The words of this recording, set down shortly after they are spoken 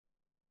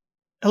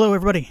Hello,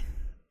 everybody.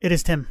 It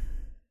is Tim.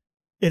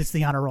 It is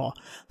the honor roll.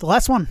 The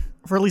last one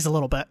for at least a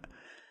little bit.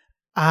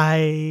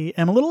 I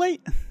am a little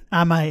late.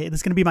 This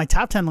is going to be my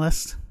top 10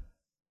 list.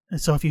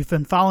 So if you've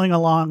been following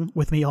along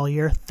with me all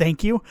year,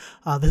 thank you.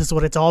 This is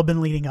what it's all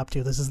been leading up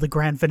to. This is the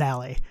grand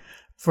finale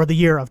for the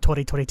year of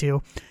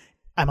 2022.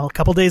 I'm a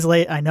couple days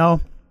late. I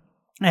know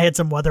I had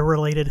some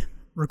weather-related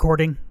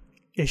recording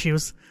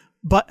issues,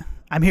 but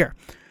I'm here.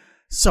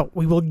 So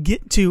we will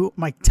get to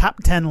my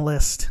top 10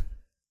 list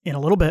in a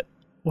little bit.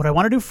 What I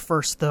want to do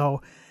first,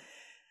 though,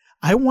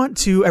 I want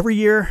to, every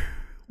year,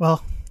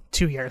 well,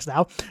 2 years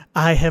now,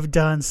 I have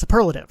done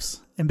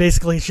superlatives. And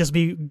basically, it's just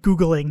me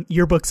Googling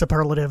yearbook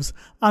superlatives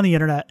on the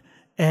internet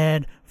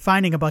and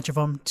finding a bunch of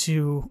them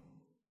to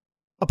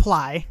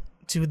apply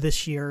to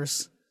this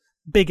year's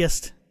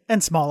biggest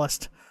and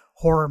smallest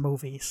horror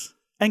movies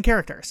and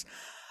characters.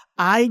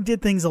 I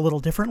did things a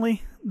little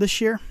differently this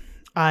year.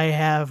 I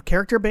have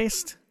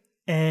character-based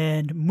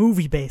and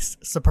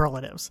movie-based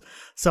superlatives.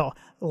 So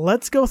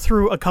let's go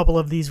through a couple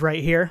of these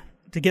right here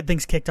to get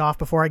things kicked off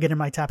before I get in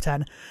my top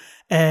 10.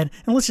 And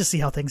let's just see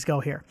how things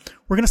go here.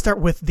 We're going to start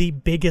with the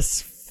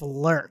biggest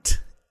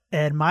flirt.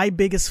 And my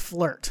biggest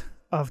flirt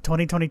of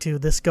 2022,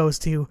 this goes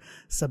to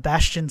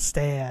Sebastian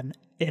Stan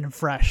in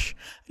Fresh.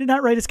 I did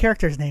not write his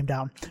character's name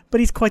down, but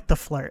he's quite the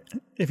flirt,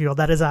 if you will.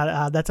 That's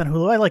on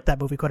Hulu. I like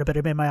that movie quite a bit.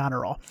 It made my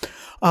honor roll.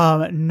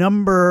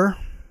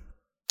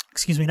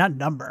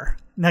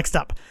 Next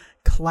up,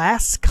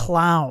 Class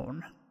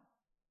Clown.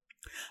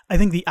 I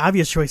think the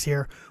obvious choice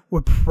here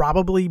would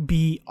probably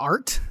be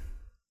Art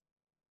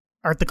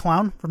the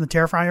Clown from the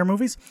Terrifier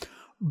movies,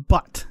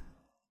 but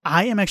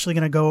I am actually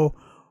going to go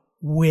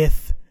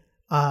with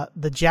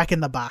the Jack in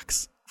the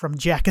Box from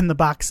Jack in the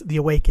Box: The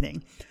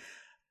Awakening.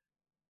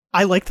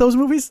 I like those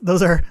movies.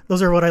 Those are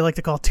what I like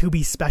to call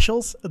Tubi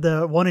specials,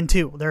 the 1 and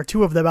 2. There are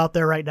 2 of them out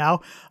there right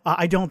now.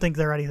 I don't think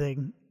they're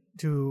anything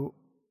to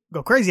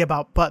go crazy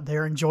about, but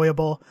they're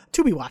enjoyable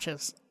Tubi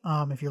watches.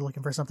 If you're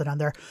looking for something on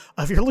there,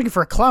 if you're looking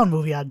for a clown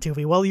movie on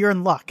Tubi, well, you're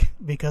in luck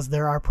because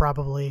there are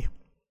probably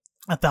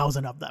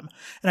 1,000 of them.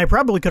 And I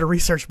probably could have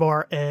researched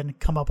more and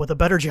come up with a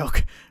better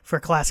joke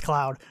for Class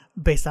Clown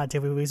based on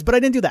Tubi movies, but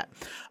I didn't do that.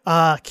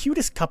 The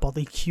cutest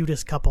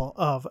couple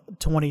of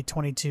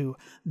 2022.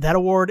 That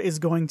award is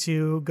going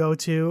to go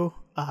to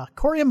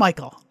Corey and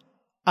Michael.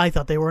 I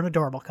thought they were an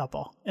adorable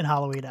couple in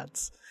Halloween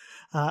Ends.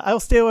 I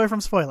will stay away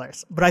from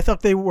spoilers, but I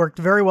thought they worked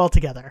very well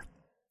together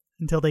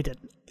until they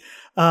didn't.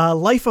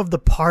 Life of the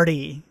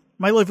Party.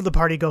 My life of the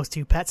party goes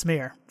to Pat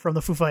Smear from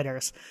the Foo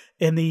Fighters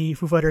in the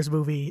Foo Fighters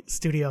movie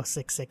Studio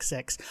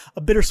 666.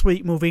 A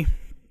bittersweet movie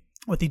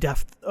with the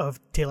death of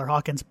Taylor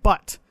Hawkins,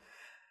 but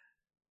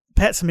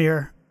Pat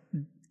Smear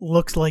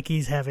looks like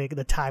he's having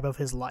the time of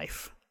his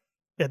life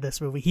in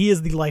this movie. He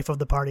is the life of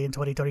the party in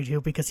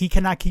 2022 because he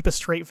cannot keep a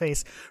straight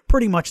face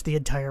pretty much the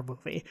entire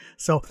movie.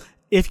 So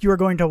if you are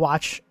going to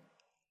watch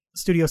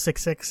Studio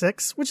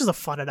 666, which is a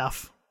fun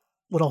enough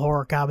little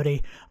horror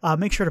comedy,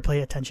 make sure to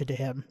pay attention to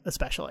him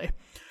especially.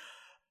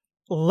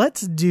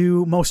 Let's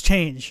do most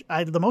change.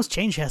 The most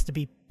change has to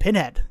be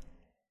Pinhead.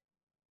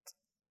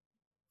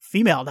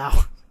 Female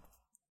now.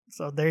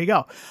 So there you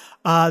go.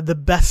 The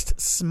best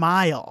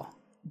smile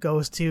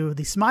goes to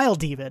the Smile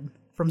Demon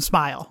from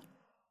Smile.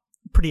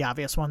 Pretty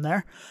obvious one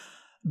there.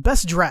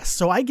 Best dress.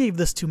 So I gave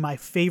this to my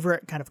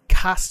favorite kind of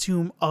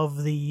costume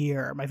of the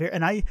year. My favorite,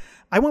 and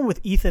I went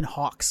with Ethan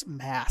Hawke's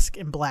mask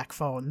in Black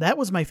Phone. That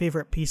was my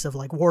favorite piece of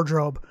like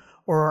wardrobe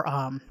or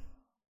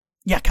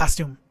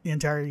costume the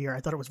entire year. I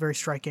thought it was very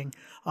striking.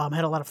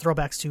 Had a lot of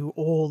throwbacks to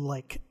old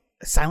like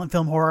silent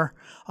film horror,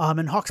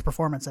 and Hawke's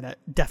performance in it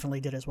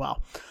definitely did as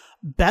well.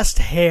 Best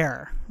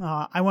hair.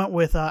 I went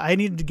with, I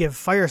needed to give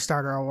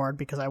Firestarter award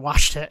because I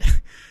watched it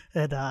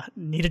and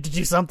needed to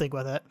do something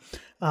with it.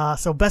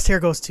 So best hair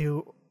goes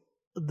to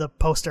the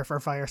poster for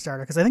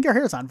Firestarter because I think our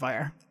hair is on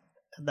fire.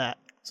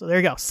 So there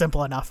you go.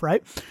 Simple enough,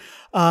 right?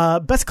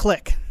 Best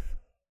click.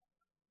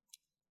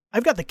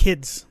 I've got the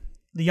kids,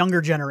 the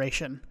younger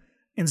generation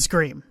in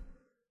Scream.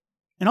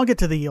 And I'll get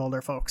to the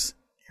older folks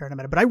here in a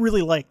minute, but I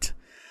really liked,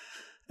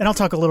 and I'll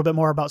talk a little bit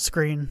more about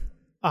Scream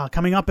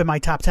coming up in my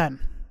top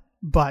 10.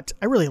 But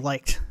I really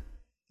liked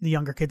the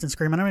younger kids in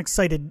Scream, and I'm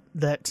excited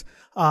that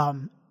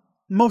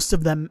most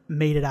of them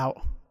made it out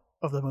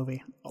of the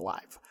movie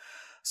alive.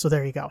 So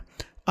there you go.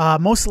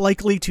 Most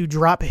likely to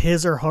drop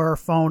his or her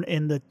phone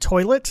in the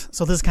toilet.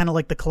 So this is kind of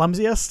like the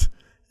clumsiest.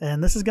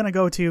 And this is going to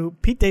go to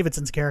Pete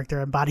Davidson's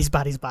character in Bodies,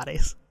 Bodies,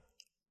 Bodies.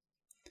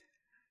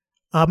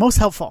 Most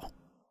helpful.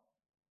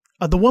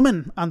 The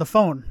woman on the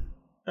phone,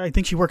 I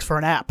think she works for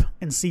an app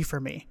in See For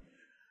Me.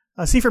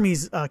 See For Me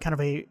is kind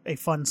of a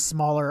fun,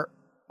 smaller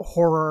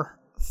horror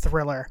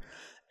thriller,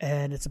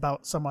 and it's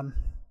about someone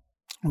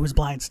who is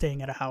blind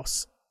staying at a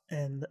house,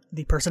 and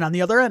the person on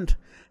the other end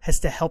has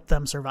to help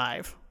them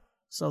survive.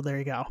 So there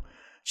you go.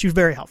 She was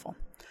very helpful.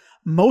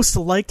 Most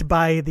liked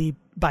by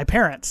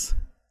parents.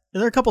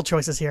 There are a couple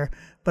choices here,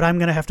 but I'm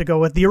going to have to go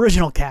with the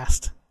original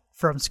cast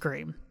from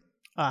Scream.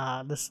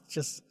 This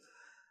just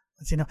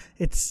lets you know,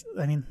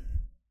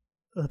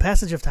 the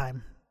passage of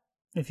time,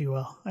 if you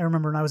will. I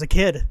remember when I was a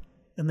kid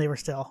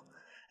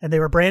and they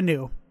were brand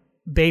new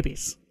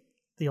babies,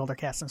 the older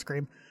cast in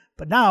Scream.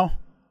 But now,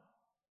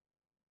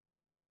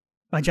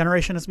 my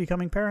generation is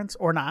becoming parents,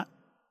 or not,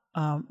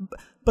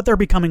 but they're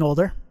becoming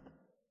older.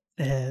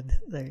 And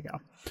there you go.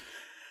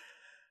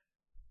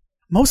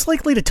 Most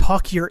likely to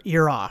talk your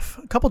ear off.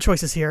 A couple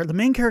choices here. The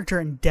main character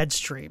in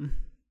Deadstream,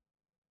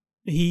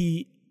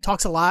 he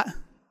talks a lot,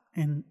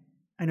 and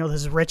I know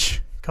this is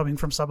rich coming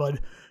from someone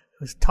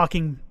who's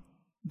talking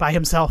by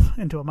himself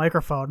into a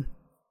microphone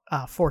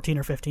 14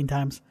 or 15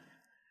 times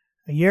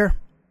a year,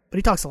 but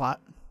he talks a lot.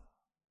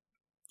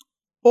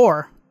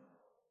 Or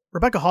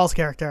Rebecca Hall's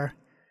character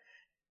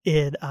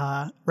in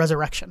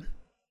Resurrection,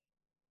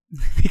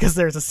 because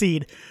there's a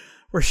scene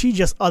where she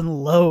just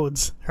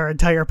unloads her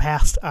entire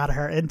past on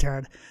her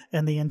intern,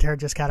 and the intern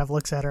just kind of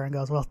looks at her and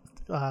goes, well,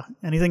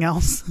 anything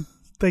else?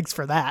 Thanks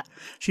for that.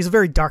 She's a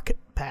very dark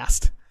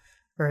past,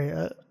 very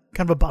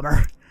kind of a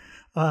bummer.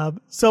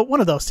 So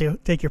one of those two,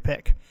 take your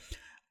pick.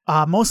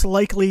 Most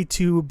likely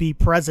to be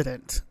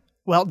president.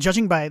 Well,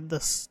 judging by the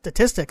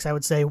statistics, I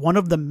would say one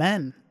of the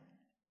men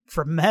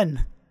from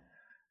Men,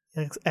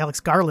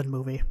 Alex Garland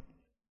movie.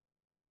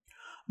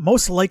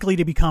 Most likely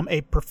to become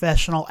a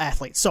professional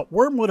athlete. So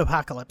Wormwood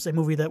Apocalypse, a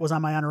movie that was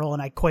on my honor roll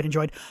and I quite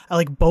enjoyed. I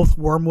like both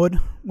Wormwood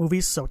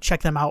movies, so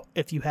check them out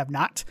if you have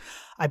not.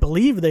 I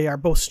believe they are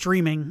both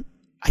streaming.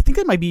 I think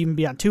they might even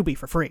be on Tubi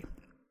for free,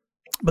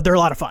 but they're a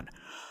lot of fun.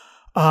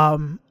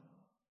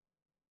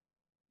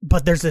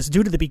 But there's this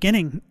dude at the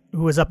beginning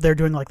who was up there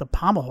doing like the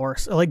pommel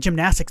horse, like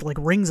gymnastics, like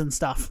rings and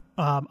stuff,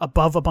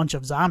 above a bunch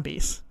of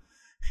zombies.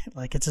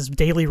 Like it's his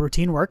daily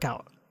routine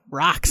workout.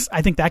 Rocks.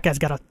 I think that guy's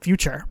got a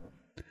future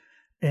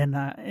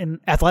in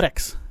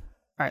athletics.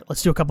 All right,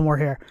 let's do a couple more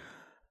here.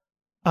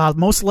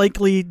 Most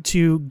likely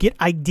to get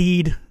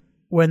ID'd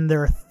when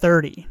they're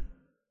 30.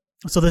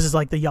 So this is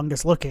like the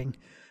youngest looking.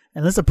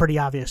 And this is a pretty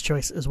obvious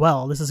choice as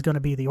well. This is going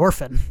to be the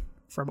orphan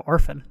from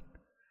Orphan.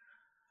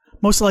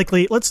 Most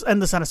likely, let's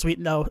end this on a sweet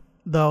note,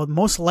 though.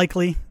 Most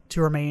likely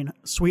to remain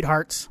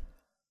sweethearts.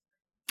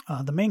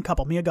 The main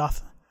couple, Mia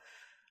Goth.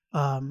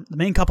 The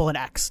main couple in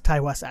X, Ty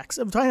West X.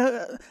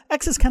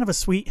 X is kind of a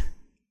sweet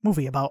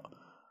movie about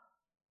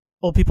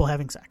old people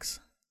having sex.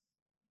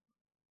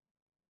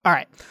 All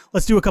right,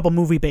 let's do a couple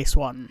movie-based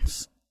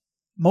ones.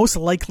 Most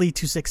likely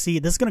to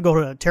succeed. This is going to go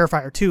to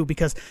Terrifier 2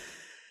 because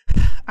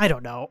I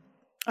don't know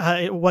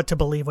what to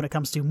believe when it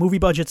comes to movie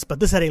budgets, but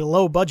this had a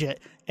low budget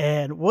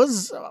and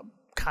was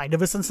kind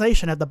of a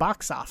sensation at the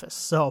box office.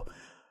 So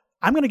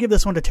I'm going to give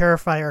this one to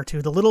Terrifier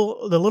 2, the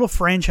little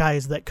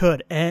franchise that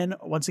could. And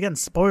once again,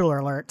 spoiler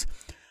alert,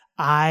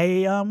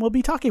 I will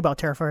be talking about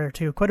Terrifier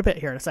 2 quite a bit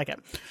here in a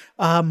second.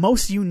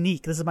 Most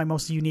unique. This is my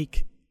most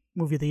unique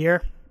movie of the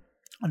year.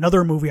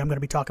 Another movie I'm going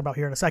to be talking about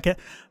here in a second,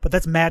 but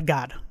that's Mad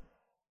God,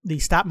 the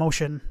stop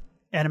motion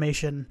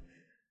animation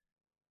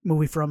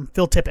movie from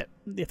Phil Tippett,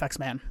 the effects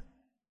man.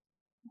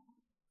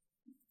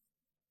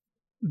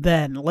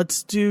 Then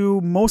let's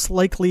do most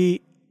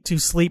likely to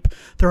sleep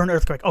through an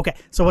earthquake. Okay,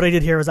 so what I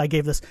did here is I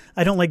gave this.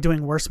 I don't like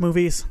doing worst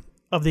movies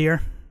of the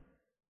year,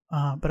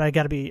 but I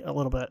got to be a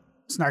little bit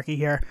snarky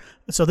here.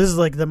 So this is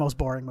like the most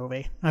boring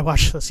movie I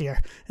watched this year,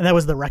 and that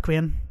was The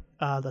Requiem,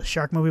 the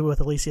shark movie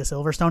with Alicia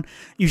Silverstone.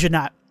 You should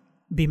not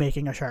be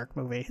making a shark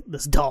movie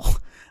this dull.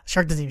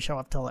 Shark doesn't even show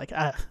up till like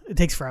it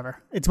takes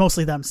forever. It's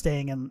mostly them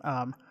staying in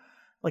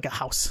like a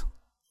house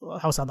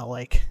on the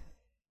lake.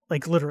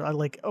 Like literally,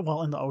 like,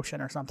 well, in the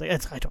ocean or something.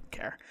 I don't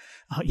care.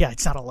 Yeah,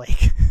 it's not a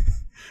lake.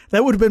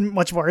 That would have been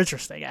much more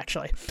interesting,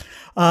 actually.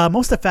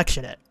 Most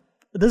affectionate.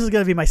 This is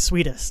going to be my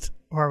sweetest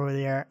horror movie of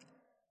the year,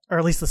 or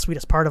at least the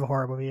sweetest part of a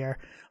horror movie of the year.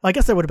 Well, I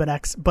guess that would have been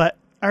X, but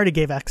I already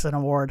gave X an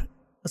award,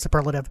 a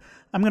superlative.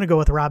 I'm going to go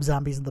with Rob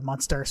Zombie's The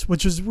Munsters,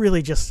 which was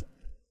really just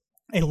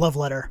a love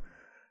letter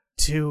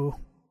to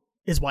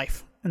his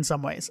wife in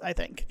some ways, I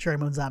think. Cherry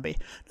Moon Zombie.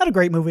 Not a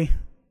great movie,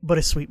 but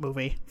a sweet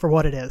movie for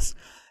what it is.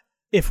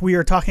 If we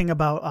are talking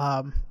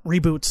about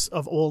reboots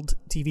of old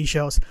TV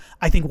shows,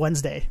 I think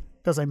Wednesday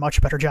does a much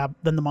better job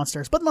than The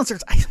Munsters. But The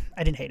Munsters,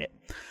 I didn't hate it.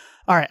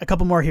 All right, a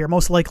couple more here.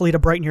 Most likely to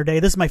brighten your day.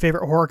 This is my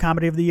favorite horror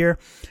comedy of the year.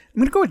 I'm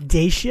going to go with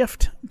Day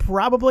Shift,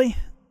 probably.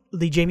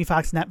 The Jamie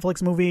Foxx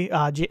Netflix movie.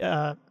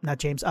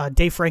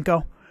 Dave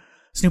Franco,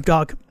 Snoop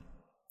Dogg.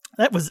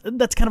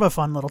 That's kind of a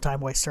fun little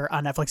time waster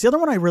on Netflix. The other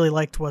one I really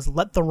liked was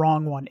Let the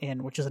Wrong One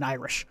In, which is an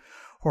Irish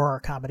horror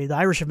comedy. The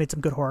Irish have made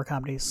some good horror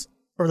comedies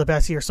over the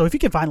past year. So if you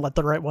can find Let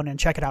the Right One In,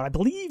 check it out. I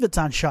believe it's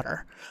on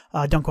Shudder.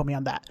 Don't quote me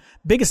on that.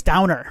 Biggest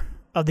downer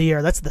of the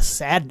year, that's The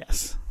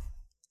Sadness.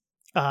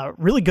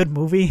 Really good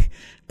movie,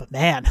 but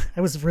man,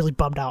 I was really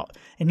bummed out.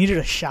 I needed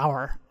a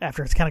shower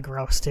after. It's kind of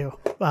gross too,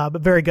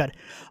 but very good.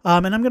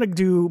 And I'm going to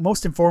do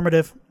most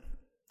informative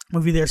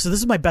movie there. So this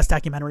is my best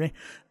documentary,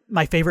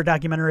 my favorite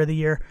documentary of the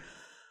year.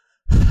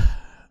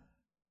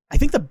 I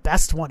think the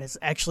best one is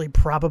actually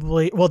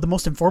probably, well, the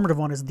most informative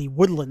one is The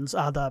Woodlands,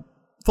 the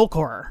folk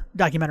horror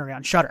documentary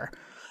on Shudder.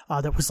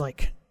 That was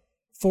like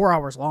 4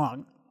 hours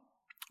long.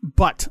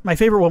 But my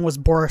favorite one was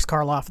Boris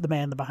Karloff, the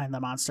man behind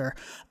the monster.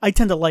 I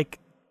tend to like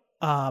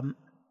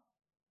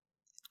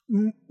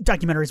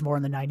documentaries more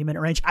in the 90-minute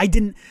range.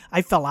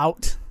 I fell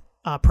out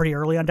pretty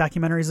early on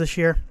documentaries this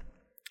year,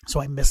 so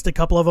I missed a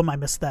couple of them. I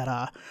missed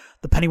that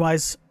the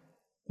Pennywise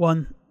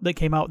one that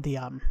came out, the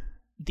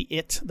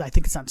It, I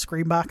think it's on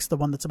Screambox, the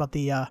one that's about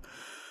the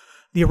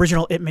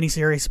original It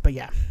miniseries. But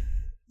yeah,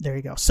 there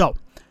you go. So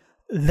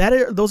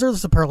those are the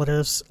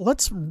superlatives.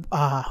 Let's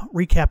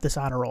recap this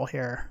honor roll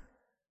here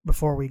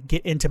before we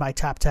get into my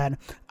top 10.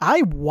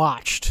 I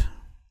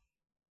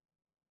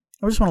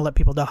just want to let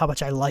people know how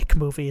much I like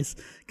movies,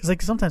 because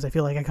like sometimes I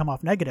feel like I come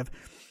off negative.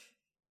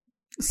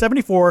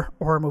 74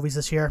 horror movies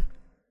this year,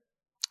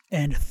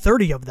 and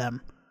 30 of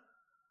them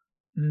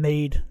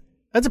made.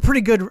 That's a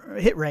pretty good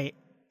hit rate.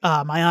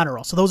 My honor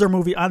roll. So those are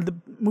movies on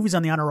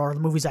the honor roll are the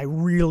movies I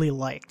really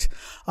liked.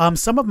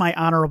 Some of my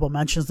honorable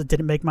mentions that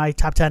didn't make my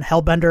top 10: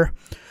 Hellbender,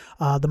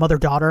 the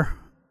mother-daughter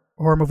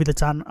horror movie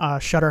that's on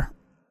Shudder.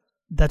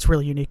 That's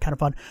really unique, kind of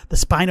fun. The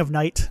Spine of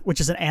Night,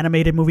 which is an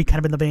animated movie kind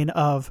of in the vein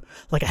of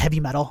like a Heavy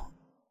Metal.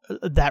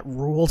 That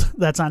ruled.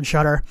 That's on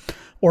Shudder.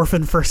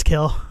 Orphan First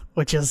Kill,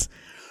 which is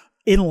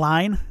in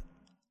line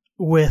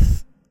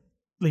with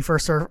the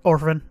first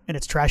Orphan and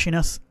its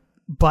trashiness,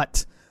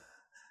 but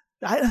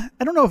I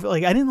don't know if I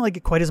didn't like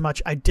it quite as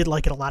much. I did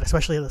like it a lot,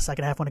 especially in the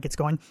second half when it gets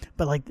going.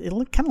 But like it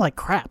looked kind of like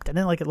crap. I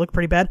didn't like it. Looked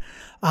pretty bad.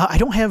 I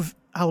don't have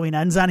Halloween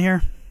Ends on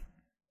here.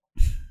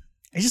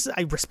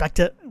 I respect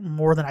it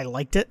more than I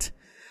liked it.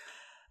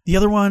 The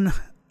other one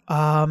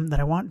that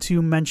I want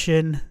to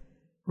mention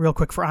real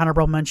quick for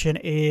honorable mention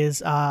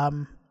is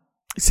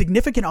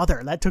Significant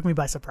Other. That took me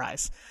by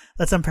surprise.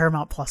 That's on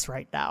Paramount Plus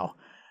right now.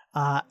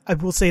 I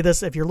will say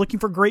this: if you're looking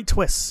for great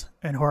twists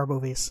in horror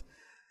movies,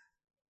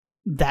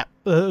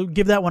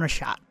 give that one a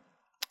shot.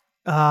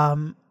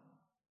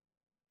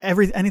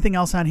 Anything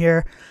else on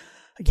here?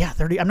 Yeah,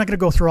 30. I'm not going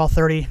to go through all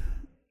 30.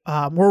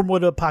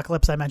 Wormwood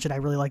Apocalypse, I mentioned. I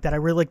really like that. I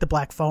really like The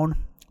Black Phone.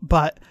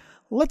 But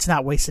let's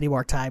not waste any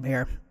more time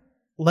here.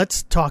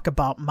 Let's talk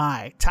about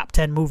my top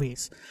 10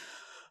 movies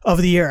of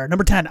the year.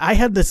 Number 10, I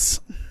had this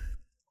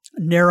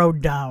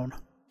narrowed down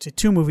to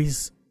 2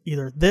 movies,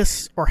 either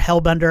this or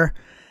Hellbender,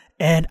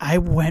 and I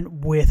went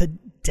with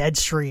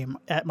Deadstream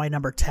at my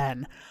number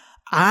 10.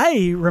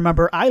 I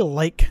remember I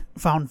like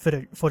found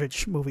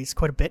footage movies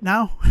quite a bit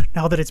now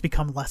that it's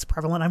become less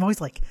prevalent. I'm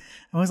always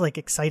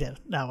excited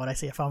now when I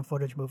see a found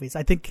footage movies.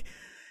 I think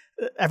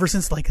ever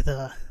since like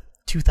the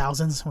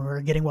 2000s when we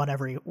were getting one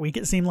every week,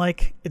 it seemed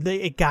like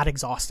it got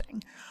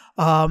exhausting.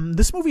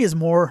 This movie is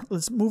more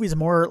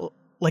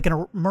like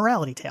a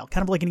morality tale,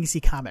 kind of like an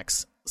EC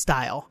Comics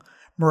style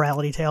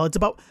morality tale. It's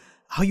about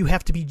how you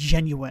have to be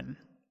genuine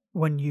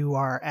when you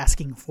are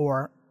asking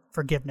for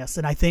forgiveness.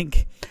 And I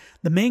think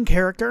the main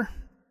character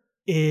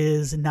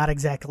is not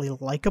exactly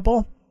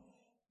likable,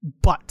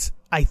 but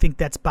I think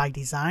that's by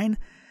design.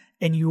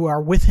 And you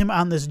are with him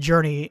on this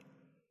journey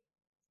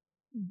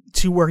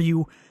to where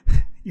you're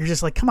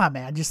just like, come on,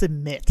 man, just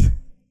admit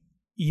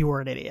you were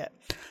an idiot.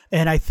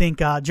 And I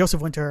think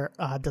Joseph Winter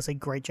does a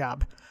great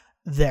job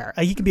there.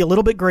 He can be a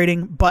little bit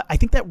grating, but I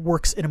think that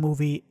works in a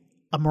movie,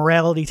 a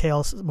morality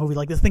tale movie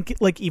like this. Think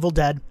like Evil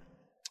Dead.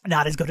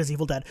 Not as good as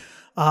Evil Dead,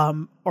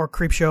 or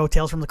Creepshow,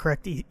 Tales from the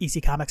Crypt,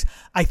 EC Comics.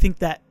 I think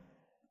that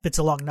fits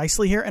along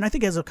nicely here, and I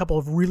think it has a couple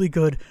of really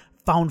good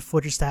found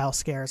footage style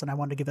scares, and I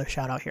wanted to give it a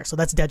shout out here. So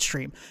that's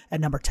Deadstream at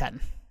number 10.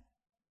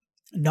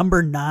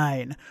 Number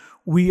 9,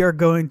 we are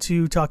going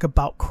to talk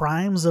about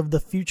Crimes of the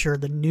Future,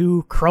 the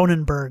new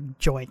Cronenberg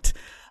joint.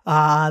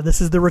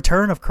 This is the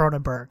return of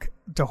Cronenberg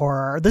to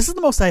horror. This is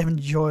the most I have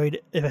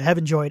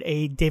enjoyed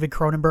a David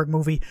Cronenberg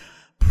movie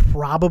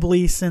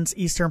probably since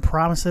Eastern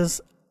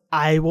Promises.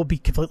 I will be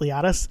completely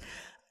honest.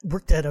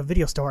 Worked at a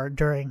video store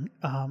during,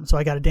 so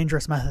I got a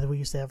Dangerous Method. We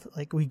used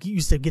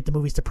to get the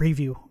movies to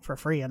preview for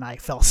free, and I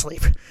fell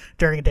asleep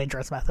during a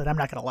Dangerous Method. I'm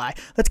not gonna lie.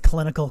 That's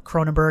clinical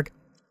Cronenberg.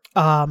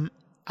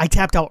 I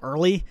tapped out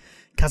early.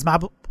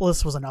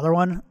 Cosmopolis was another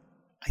one.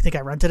 I think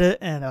I rented it,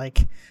 and I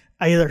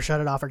either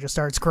shut it off or just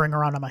started screwing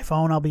around on my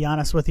phone. I'll be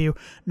honest with you,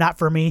 not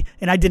for me.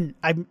 And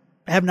I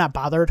have not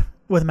bothered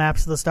with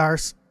Maps to the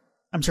Stars.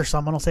 I'm sure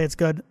someone will say it's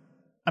good.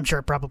 I'm sure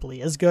it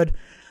probably is good.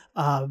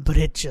 But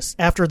it just,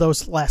 after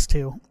those last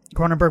 2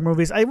 Cronenberg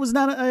movies, I've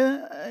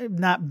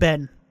not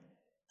been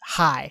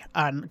high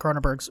on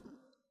Cronenberg's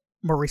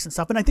more recent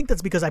stuff. And I think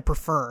that's because I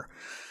prefer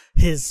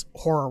his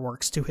horror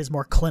works to his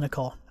more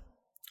clinical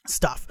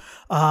stuff.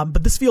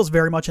 But this feels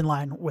very much in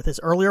line with his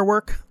earlier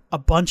work. A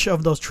bunch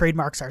of those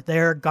trademarks are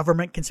there: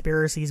 government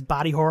conspiracies,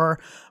 body horror,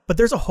 but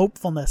there's a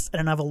hopefulness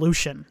and an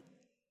evolution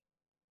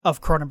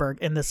of Cronenberg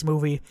in this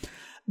movie.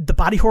 The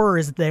body horror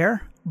is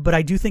there, but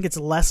I do think it's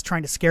less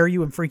trying to scare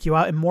you and freak you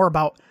out and more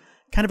about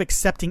kind of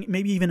accepting,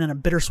 maybe even in a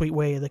bittersweet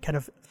way, the kind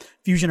of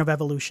fusion of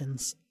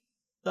evolutions,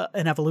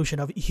 an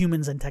evolution of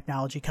humans and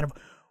technology kind of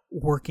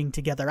working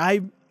together. I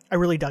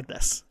really dug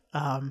this,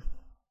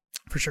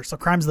 for sure. So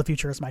Crimes of the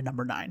Future is my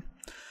number 9.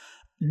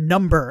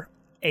 Number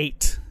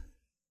 8.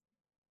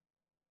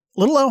 A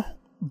little low,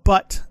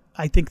 but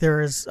I think there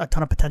is a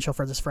ton of potential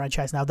for this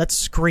franchise now. That's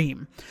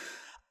Scream.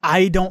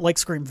 I don't like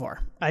Scream 4.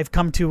 I've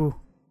come to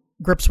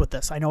grips with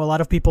this. I know a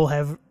lot of people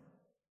have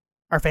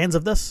are fans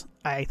of this.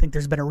 I think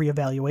there's been a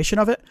reevaluation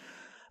of it.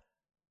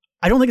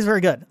 I don't think it's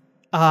very good.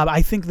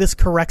 I think this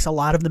corrects a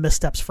lot of the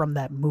missteps from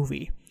that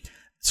movie.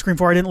 Scream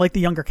 4, I didn't like the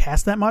younger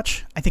cast that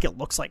much. I think it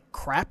looks like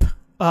crap.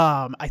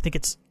 I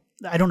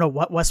don't know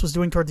what Wes was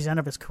doing towards the end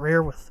of his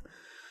career with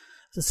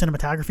the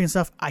cinematography and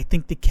stuff. I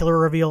think the killer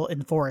reveal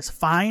in 4 is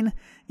fine.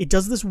 It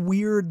does this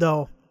weird,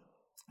 though,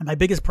 and my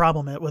biggest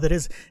problem with it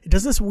is it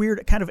does this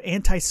weird kind of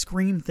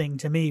anti-Scream thing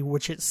to me,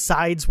 which it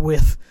sides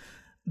with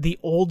the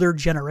older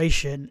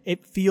generation.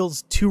 It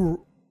feels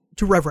too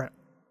reverent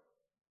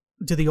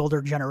to the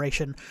older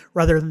generation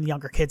rather than the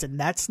younger kids, and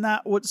that's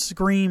not what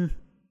Scream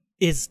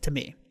is to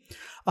me.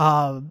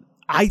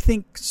 I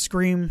think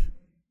Scream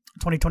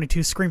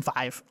 2022, Scream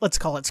 5, let's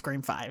call it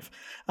Scream 5.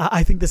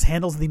 I think this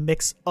handles the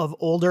mix of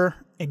older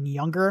and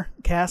younger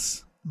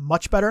casts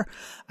much better.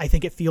 I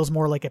think it feels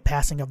more like a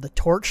passing of the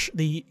torch.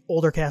 The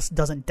older cast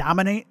doesn't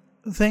dominate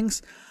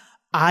things.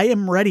 I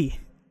am ready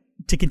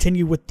to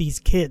continue with these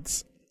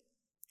kids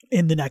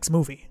in the next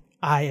movie.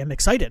 I am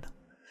excited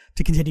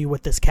to continue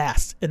with this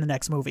cast in the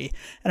next movie.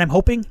 And I'm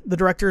hoping the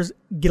directors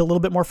get a little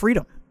bit more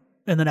freedom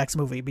in the next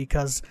movie,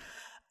 because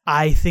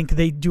I think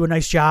they do a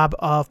nice job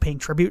of paying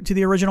tribute to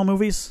the original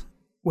movies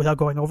without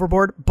going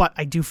overboard. But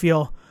I do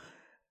feel,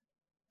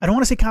 I don't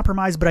want to say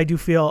compromised, but I do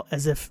feel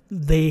as if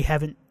they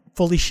haven't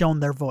fully shown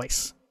their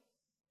voice.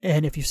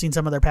 And if you've seen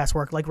some of their past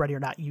work, like Ready or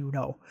Not, you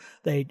know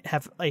they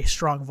have a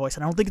strong voice.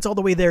 And I don't think it's all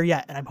the way there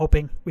yet. And I'm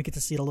hoping we get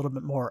to see it a little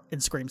bit more in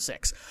Scream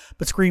 6.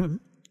 But Scream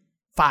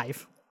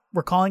 5,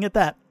 we're calling it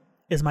that,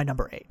 is my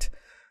number 8.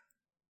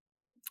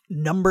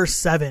 Number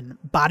 7,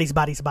 Bodies,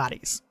 Bodies,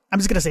 Bodies. I'm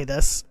just going to say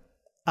this.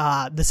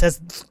 This has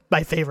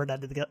my favorite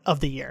end of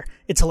the year.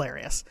 It's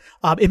hilarious.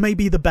 It may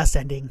be the best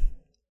ending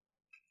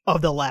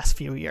of the last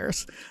few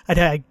years.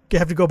 I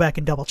have to go back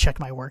and double check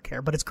my work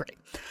here, but it's great.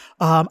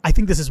 I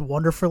think this is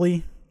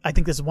wonderfully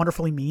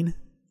mean.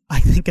 I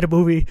think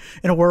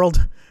in a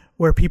world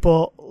where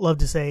people love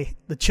to say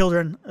the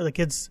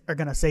kids are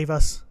going to save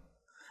us,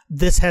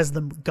 this has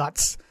the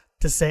guts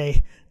to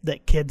say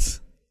that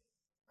kids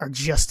are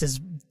just as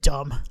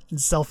dumb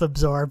and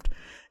self-absorbed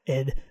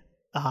and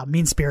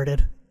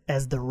mean-spirited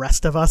as the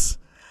rest of us.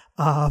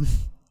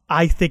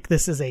 I think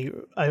this is a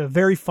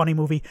very funny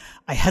movie.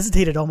 I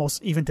hesitated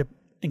almost even to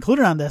include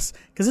it on this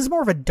because it's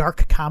more of a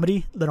dark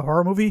comedy than a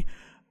horror movie,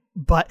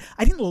 but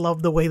I didn't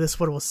love the way this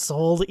one was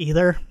sold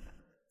either,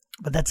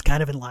 but that's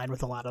kind of in line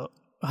with a lot of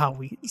how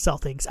we sell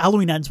things.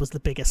 Halloween Ends was the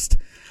biggest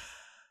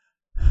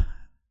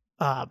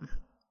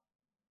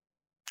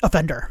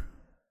offender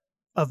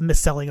of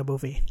mis-selling a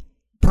movie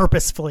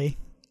purposefully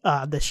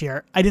this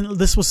year.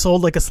 This was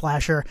sold like a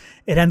slasher.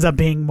 It ends up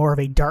being more of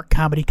a dark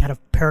comedy, kind of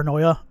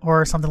paranoia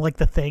or something like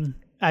The Thing.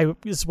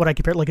 Is what I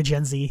compare it, like a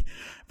Gen Z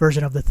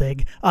version of The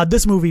Thing.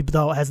 This movie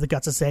though has the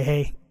guts to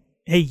say,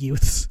 hey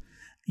youths,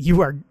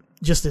 you are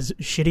just as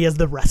shitty as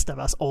the rest of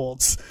us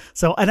olds.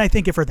 So, and I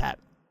thank you for that.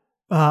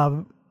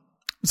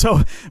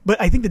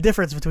 But I think the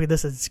difference between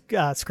this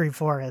and Scream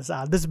 4 is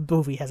this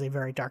movie has a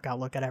very dark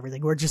outlook at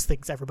everything, where it just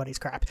thinks everybody's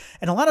crap.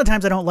 And a lot of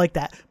times I don't like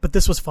that, but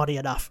this was funny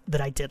enough that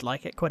I did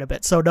like it quite a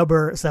bit. So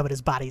number 7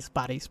 is Bodies,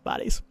 Bodies,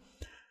 Bodies.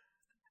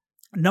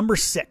 Number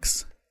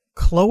 6,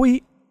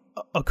 Chloe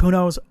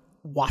Okuno's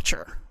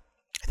Watcher.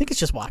 I think it's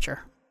just Watcher.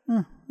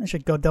 I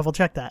should go double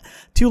check that.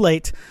 Too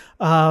late.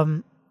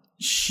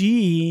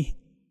 She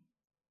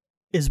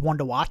is one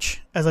to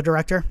watch as a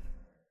director.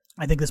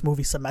 I think this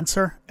movie cements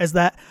her as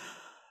that.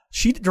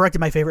 She directed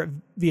my favorite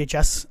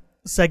VHS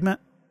segment,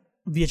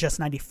 VHS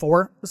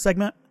 94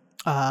 segment,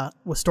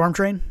 with Storm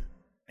Train,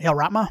 Hail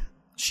Ratma.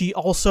 She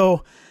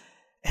also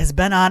has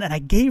been on, and I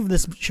gave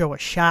this show a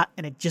shot,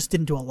 and it just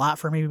didn't do a lot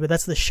for me, but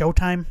that's the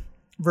Showtime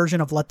version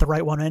of Let the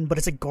Right One In, but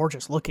it's a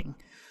gorgeous looking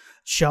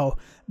show.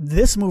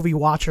 This movie,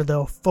 Watcher,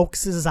 though,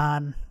 focuses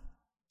on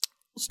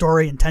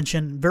story and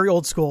tension, very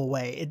old school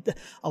way.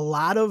 A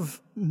lot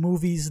of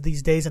movies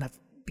these days, and I've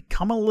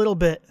become a little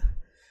bit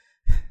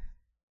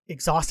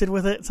exhausted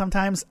with it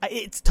sometimes.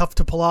 It's tough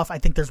to pull off. I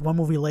think there's one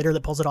movie later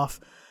that pulls it off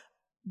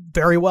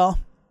very well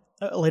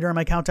later in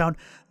my countdown.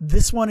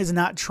 This one is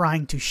not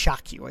trying to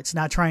shock you. It's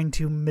not trying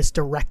to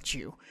misdirect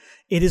you.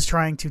 It is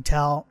trying to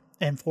tell,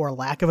 and for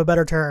lack of a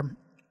better term,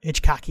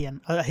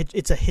 Hitchcockian.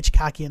 It's a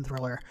Hitchcockian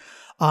thriller,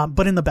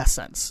 but in the best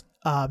sense.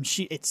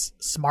 It's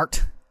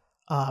smart,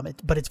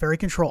 but it's very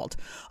controlled.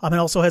 It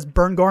also has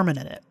Burn Gorman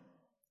in it,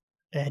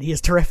 and he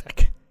is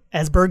terrific,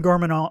 as Burn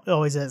Gorman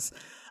always is.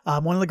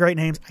 One of the great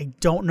names. I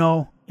don't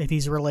know if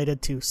he's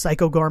related to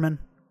Psycho Gorman,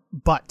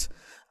 but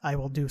I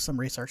will do some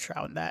research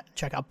on that.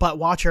 Check out. But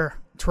Watcher,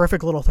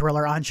 terrific little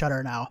thriller on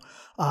Shudder now.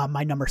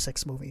 My number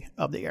 6 movie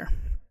of the year.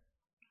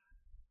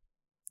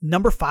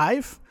 Number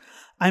 5,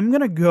 I'm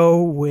gonna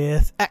go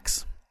with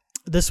X.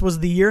 This was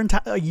the year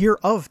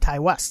of Ti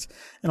West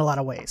in a lot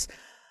of ways.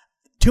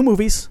 2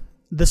 movies.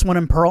 This one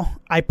and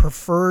Pearl. I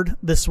preferred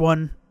this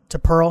one to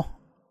Pearl.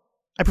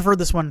 I preferred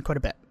this one quite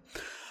a bit.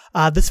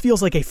 This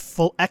feels like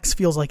X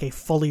feels like a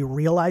fully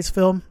realized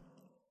film.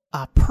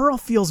 Pearl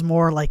feels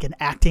more like an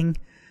acting,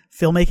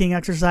 filmmaking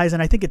exercise,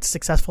 and I think it's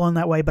successful in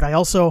that way. But I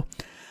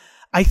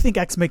I think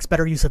X makes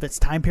better use of its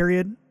time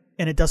period,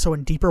 and it does so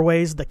in deeper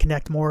ways that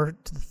connect more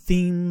to the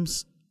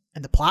themes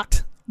and the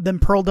plot than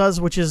Pearl does,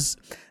 which is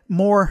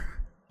more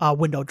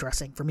window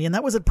dressing for me. And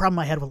that was a problem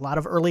I had with a lot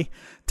of early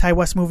Ti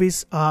West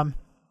movies.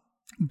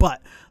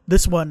 But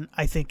this one,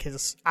 I think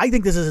this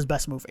is his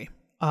best movie.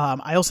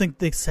 I also think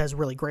this has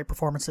really great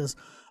performances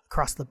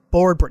across the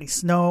board. Brittany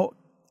Snow,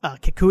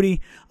 Kit Cudi,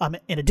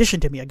 in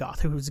addition to Mia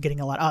Goth, who's getting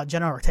a lot.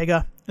 Jenna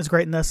Ortega is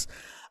great in this.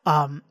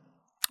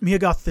 Mia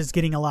Goth is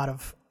getting a lot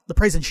of the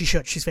praise, and she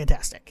should. She's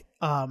fantastic.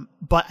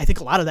 But I think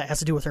a lot of that has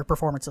to do with her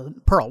performance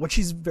in Pearl, which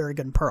she's very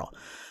good in Pearl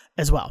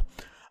as well.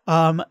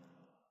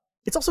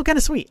 It's also kind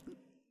of sweet.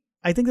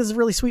 I think this is a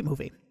really sweet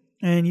movie,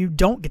 and you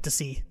don't get to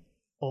see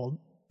old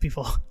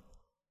people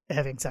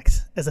having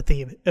sex as a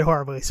theme in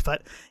horror movies,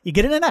 but you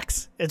get it in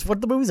X. It's what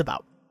the movie's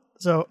about.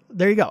 So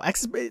there you go.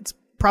 X, it's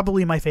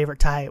probably my favorite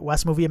Ti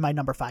West movie and my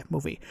number 5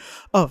 movie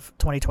of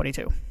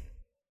 2022.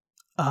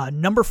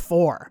 Number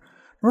 4.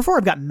 Number 4,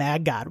 I've got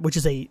Mad God, which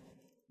is a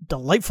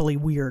delightfully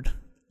weird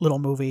little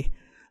movie.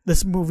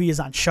 This movie is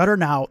on Shudder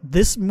now.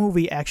 This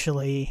movie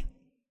actually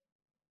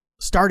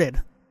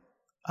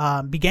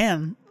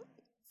began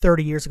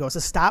 30 years ago. It's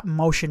a stop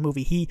motion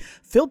movie.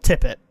 Phil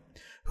Tippett,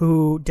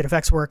 who did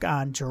effects work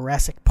on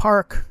Jurassic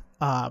Park,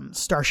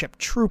 Starship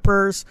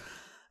Troopers,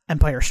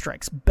 Empire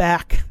Strikes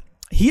Back.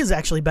 He has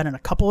actually been in a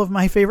couple of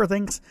my favorite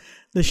things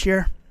this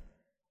year.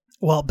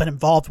 Well, been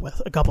involved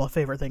with a couple of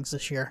favorite things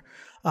this year.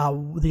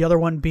 The other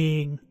one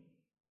being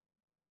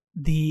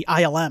the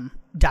ILM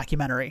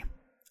documentary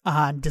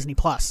on Disney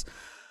Plus,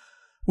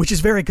 which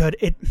is very good.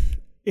 It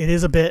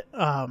is a bit,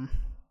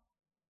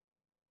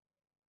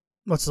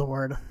 what's the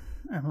word?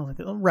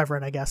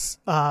 Reverent, I guess.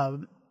 I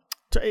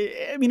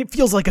mean, it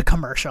feels like a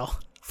commercial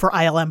for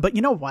ILM, but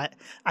you know what?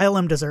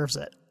 ILM deserves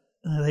it.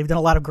 They've done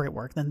a lot of great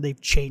work, and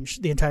they've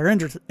changed the entire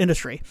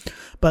industry.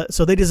 But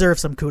so they deserve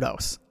some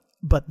kudos.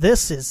 But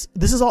this is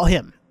all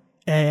him,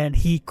 and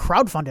he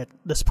crowdfunded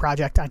this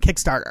project on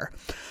Kickstarter.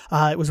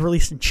 It was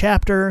released in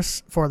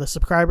chapters for the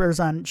subscribers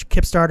on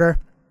Kickstarter,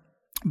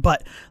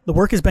 but the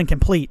work has been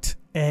complete,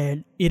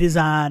 and it is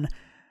on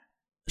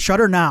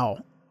Shudder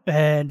now.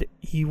 And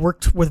he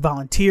worked with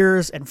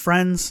volunteers and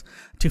friends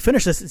to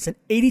finish this. It's an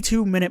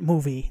 82-minute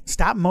movie,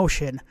 stop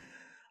motion,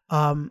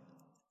 and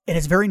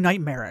it's very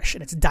nightmarish,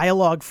 and it's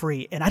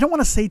dialogue-free. And I don't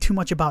want to say too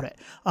much about it.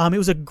 It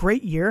was a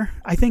great year,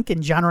 I think,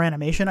 in genre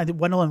animation. I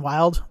think Wendell &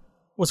 Wild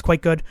was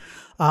quite good.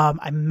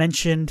 I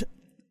mentioned,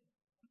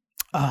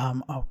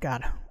 oh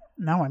God,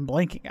 now I'm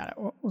blanking on it.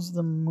 What was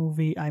the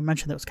movie I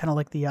mentioned that was kind of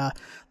like the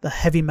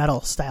heavy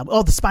metal style?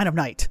 Oh, The Spine of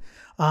Night.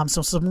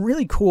 So some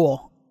really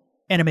cool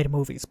animated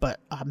movies, but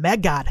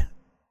Mad God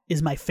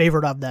is my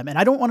favorite of them, and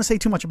I don't want to say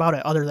too much about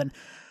it other than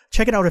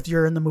check it out if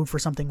you're in the mood for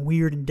something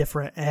weird and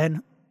different,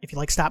 and if you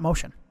like stop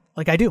motion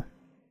like I do.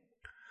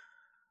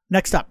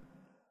 Next up,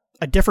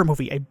 a different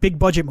movie, a big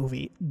budget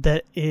movie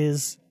that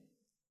is,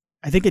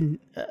 I think, in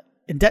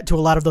debt to a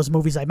lot of those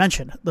movies I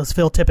mentioned, those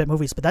Phil Tippett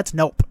movies, but that's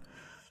Nope.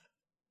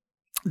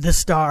 This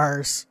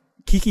stars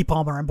Keke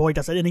Palmer, and boy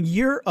does it. In a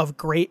year of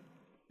great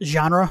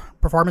genre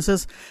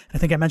performances, I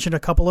think I mentioned a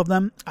couple of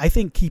them. I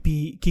think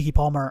Keke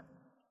Palmer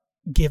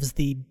gives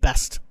the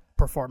best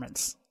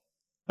performance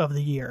of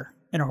the year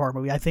in a horror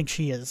movie. I think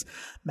she is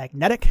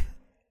magnetic.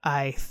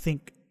 I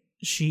think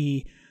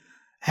she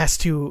has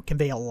to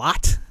convey a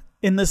lot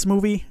in this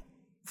movie,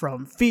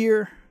 from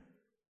fear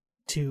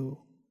to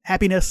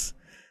happiness.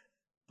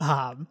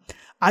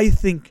 I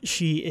think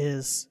she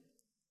is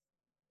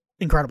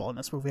incredible in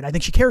this movie, and I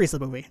think she carries the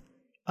movie.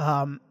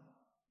 And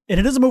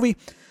it is a movie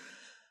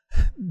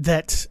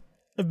that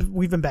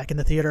we've been back in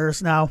the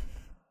theaters now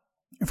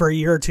for a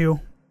year or two.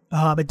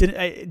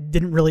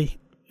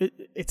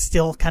 It's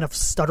still kind of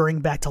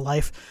stuttering back to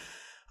life.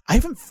 I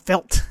haven't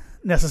felt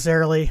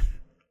necessarily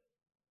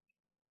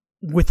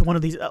with one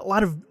of these, a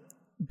lot of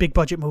big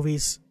budget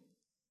movies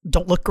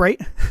don't look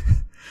great,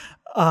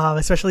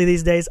 especially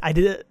these days.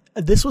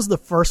 This was the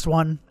first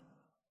time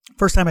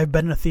I've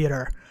been in a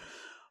theater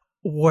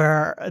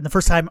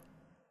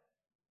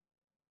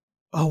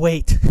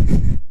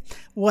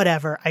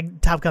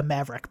Top Gun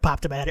Maverick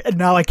popped in my head, and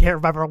now I can't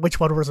remember which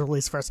one was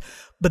released first.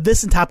 But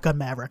this and Top Gun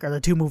Maverick are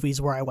the two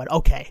movies where I went,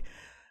 okay,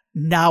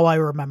 now I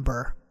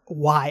remember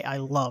why I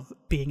love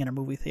being in a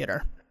movie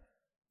theater.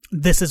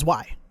 This is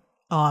why.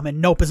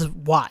 And Nope is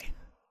why.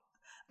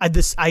 I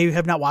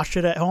have not watched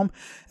it at home,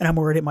 and I'm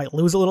worried it might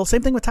lose a little.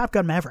 Same thing with Top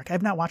Gun Maverick. I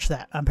have not watched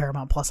that on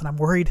Paramount Plus, and I'm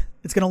worried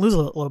it's going to lose a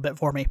little bit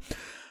for me.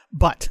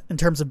 But in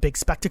terms of big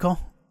spectacle,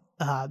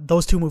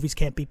 those two movies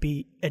can't be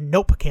beat, and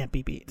Nope can't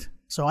be beat.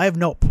 So I have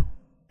Nope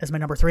as my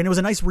number 3, and it was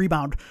a nice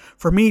rebound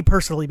for me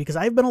personally, because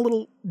I've been a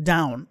little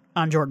down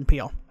on Jordan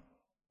Peele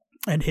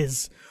and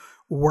his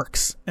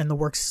works and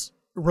the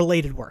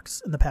related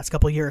works in the past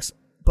couple of years.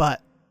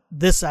 But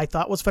this I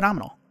thought was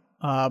phenomenal.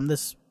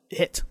 This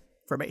hit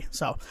for me.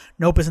 So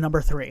Nope is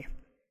number 3.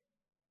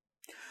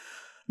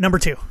 Number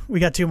 2,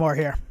 we got 2 more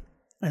here.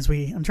 I'm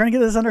trying to get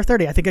this under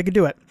 30. I think I could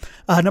do it.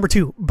 Number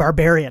 2,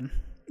 Barbarian.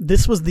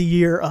 This was the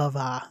year of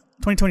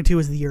 2022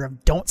 is the year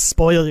of don't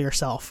spoil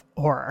yourself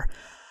horror.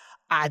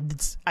 I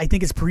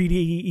think it's pretty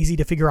easy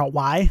to figure out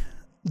why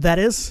that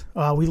is.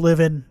 We live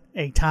in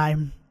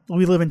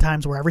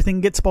times where everything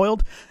gets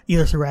spoiled,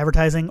 either through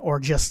advertising or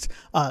just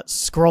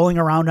scrolling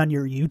around on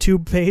your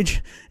YouTube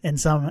page and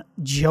some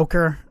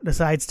joker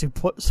decides to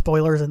put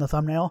spoilers in the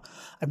thumbnail.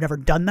 I've never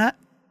done that.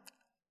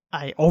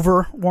 I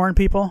over-warn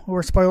people who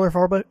are spoiler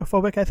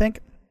phobic, I think.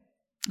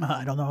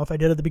 I don't know if I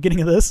did at the beginning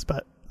of this,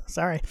 but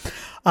sorry.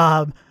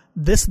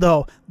 This,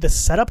 though, the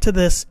setup to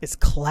this is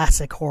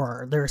classic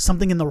horror. There's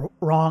something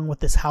wrong with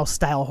this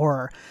house-style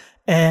horror.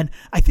 And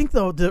I think,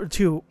 though,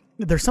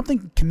 there's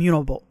something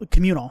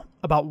communal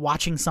about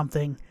watching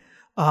something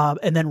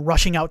and then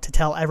rushing out to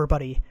tell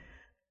everybody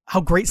how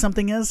great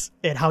something is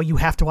and how you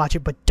have to watch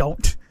it, but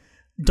don't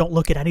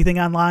look at anything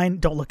online.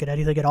 Don't look at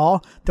anything at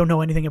all. Don't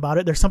know anything about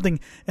it. There's something,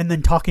 and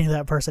then talking to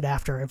that person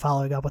after and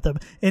following up with them.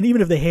 And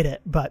even if they hate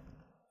it, but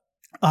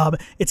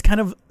it's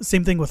kind of the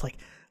same thing with like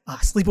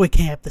Sleepaway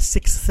Camp, The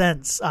Sixth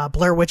Sense,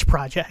 Blair Witch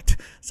Project,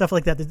 stuff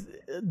like that.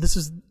 This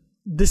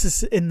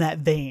is in that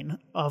vein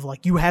of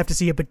like, you have to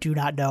see it, but do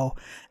not know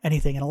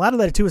anything. And a lot of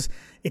that too is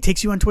it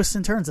takes you on twists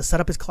and turns. The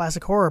setup is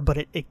classic horror,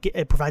 but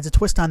it provides a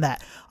twist on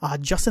that.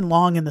 Justin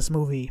Long in this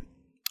movie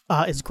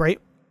is great.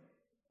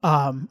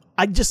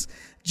 I just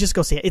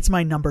go see it. It's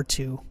my number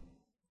 2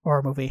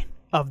 horror movie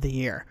of the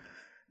year.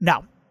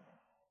 Now,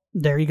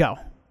 there you go.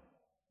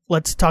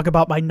 Let's talk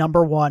about my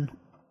number 1,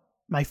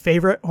 my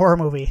favorite horror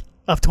movie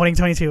of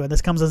 2022. And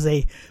this comes as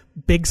a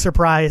big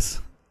surprise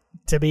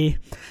to me.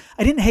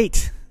 I didn't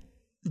hate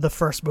the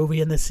first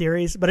movie in this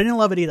series, but I didn't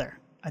love it either.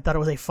 I thought it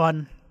was a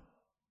fun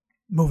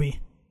movie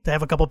to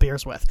have a couple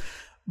beers with,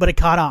 but it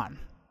caught on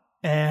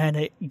and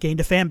it gained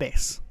a fan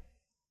base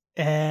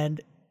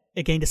and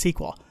it gained a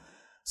sequel.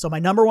 So my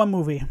number 1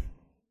 movie,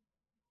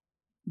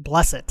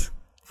 bless it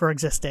for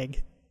existing,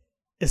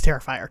 is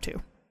Terrifier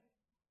 2.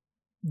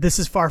 This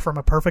is far from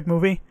a perfect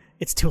movie.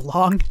 It's too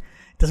long.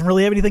 It doesn't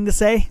really have anything to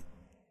say.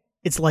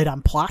 It's light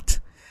on plot,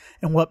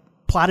 and what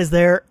plot is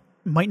there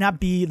might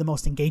not be the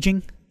most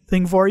engaging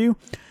thing for you,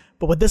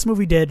 but what this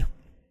movie did,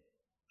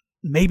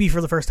 maybe for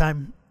the first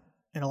time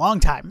in a long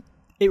time,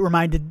 it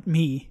reminded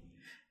me,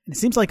 and it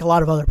seems like a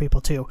lot of other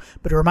people too,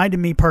 but it reminded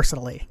me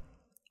personally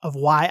of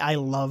why I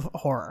love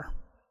horror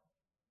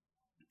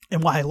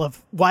and why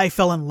I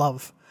fell in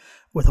love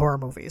with horror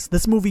movies.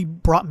 This movie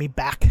brought me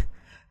back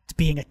to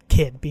being a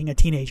kid, being a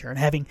teenager, and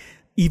having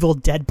Evil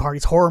Dead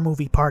parties, horror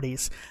movie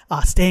parties,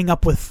 staying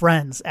up with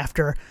friends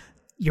after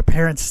your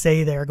parents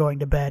say they're going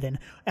to bed, and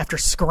after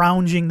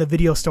scrounging the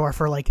video store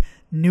for like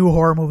new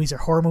horror movies or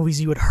horror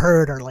movies you had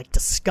heard are like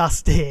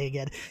disgusting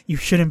and you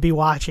shouldn't be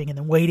watching, and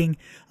then waiting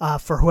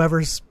for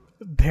whoever's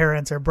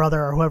parents or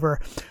brother or whoever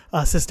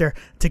sister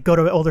to go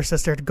to older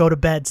sister to go to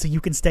bed so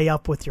you can stay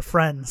up with your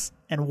friends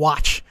and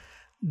watch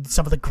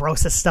some of the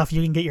grossest stuff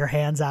you can get your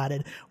hands on,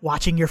 and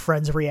watching your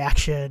friend's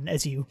reaction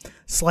as you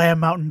slam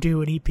Mountain Dew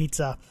and eat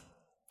pizza,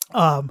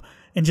 and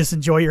just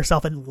enjoy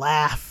yourself and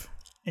laugh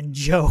and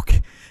joke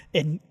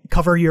and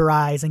cover your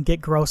eyes and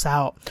get gross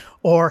out,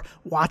 or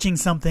watching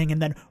something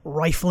and then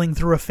rifling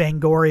through a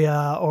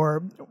Fangoria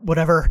or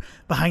whatever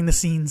behind the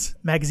scenes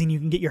magazine you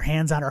can get your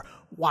hands on, or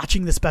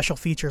watching the special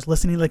features,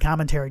 listening to the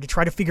commentary to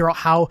try to figure out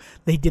how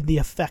they did the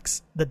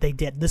effects that they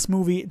did. This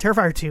movie,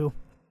 Terrifier 2,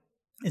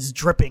 is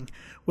dripping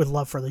with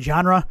love for the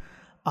genre,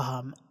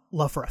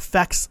 love for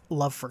effects,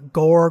 love for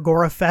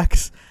gore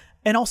effects,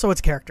 and also its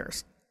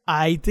characters.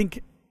 I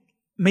think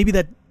maybe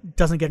that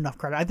doesn't get enough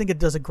credit. I think it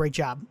does a great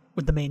job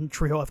with the main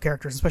trio of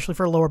characters, especially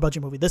for a lower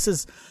budget movie. This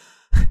is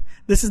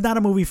not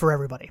a movie for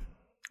everybody,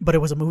 but it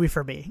was a movie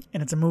for me,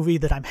 and it's a movie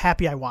that I'm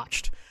happy I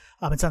watched.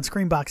 It's on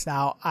Screambox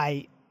now.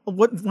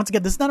 Once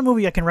again, this is not a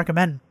movie I can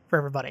recommend for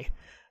everybody.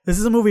 This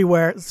is a movie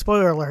where,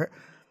 spoiler alert,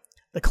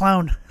 the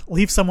clown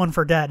leaves someone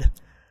for dead,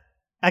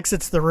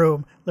 exits the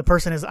room, the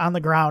person is on the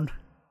ground,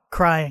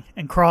 crying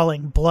and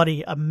crawling,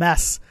 bloody, a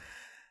mess.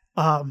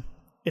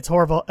 It's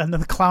horrible, and then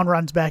the clown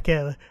runs back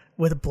in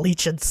with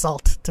bleach and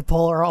salt to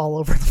pull her all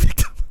over the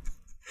victim.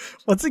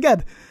 Once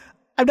again,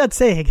 I'm not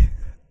saying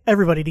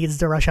everybody needs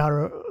to rush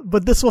out,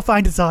 but this will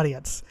find its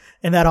audience,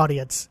 and that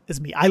audience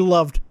is me. I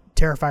loved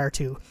Terrifier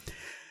 2,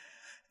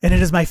 and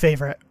it is my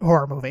favorite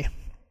horror movie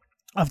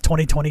of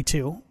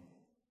 2022.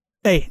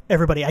 Hey,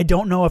 everybody, I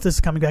don't know if this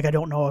is coming back. I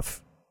don't know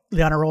if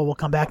the honor roll will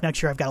come back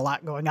next year. I've got a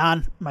lot going on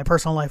in my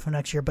personal life for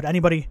next year, but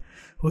anybody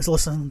who's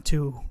listening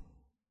to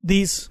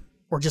these,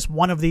 or just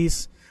one of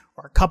these,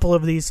 or a couple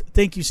of these,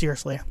 thank you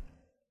seriously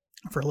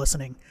for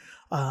listening.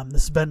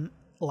 This has been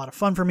a lot of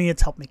fun for me.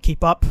 It's helped me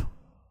keep up.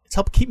 It's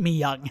helped keep me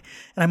young,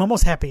 and I'm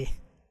almost happy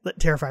that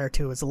Terrifier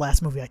 2 is the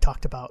last movie I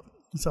talked about.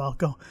 So I'll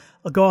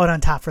go out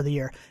on top for the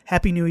year.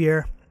 Happy New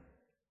Year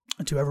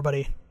to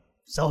everybody who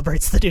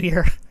celebrates the new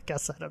year. I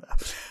guess, I don't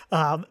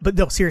know. But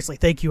no, seriously,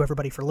 thank you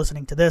everybody for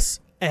listening to this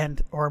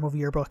and Horror Movie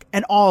Yearbook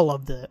and all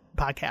of the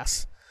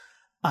podcasts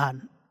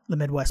on the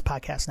Midwest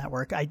Podcast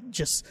Network.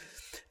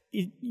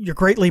 You're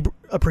greatly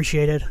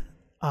appreciated,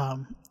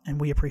 and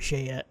we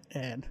appreciate it,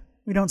 and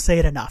we don't say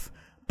it enough.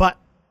 But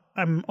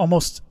I'm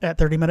almost at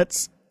 30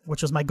 minutes,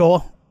 which was my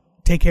goal.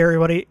 Take care,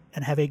 everybody,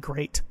 and have a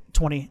great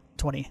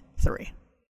 2023.